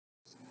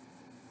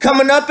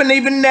Coming up and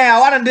even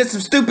now, I done did some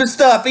stupid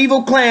stuff.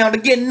 Evil clown to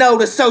get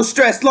noticed, so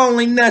stressed,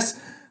 loneliness.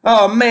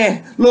 Oh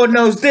man, Lord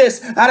knows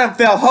this. I done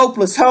felt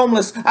hopeless,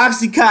 homeless,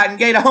 Oxycontin.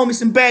 Gave the homies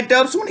some bad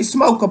dubs when they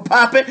smoke or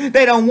pop it.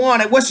 They don't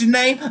want it. What's your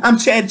name? I'm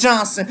Chad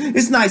Johnson.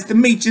 It's nice to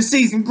meet you.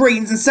 Season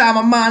greetings inside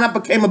my mind. I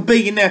became a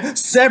billionaire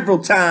several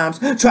times.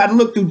 Tried to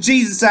look through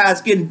Jesus'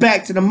 eyes, getting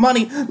back to the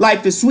money.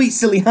 Life is sweet,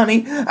 silly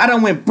honey. I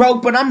done went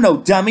broke, but I'm no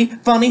dummy.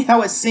 Funny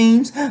how it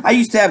seems. I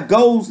used to have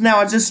goals, now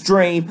I just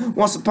dream.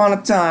 Once upon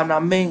a time, I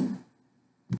mean.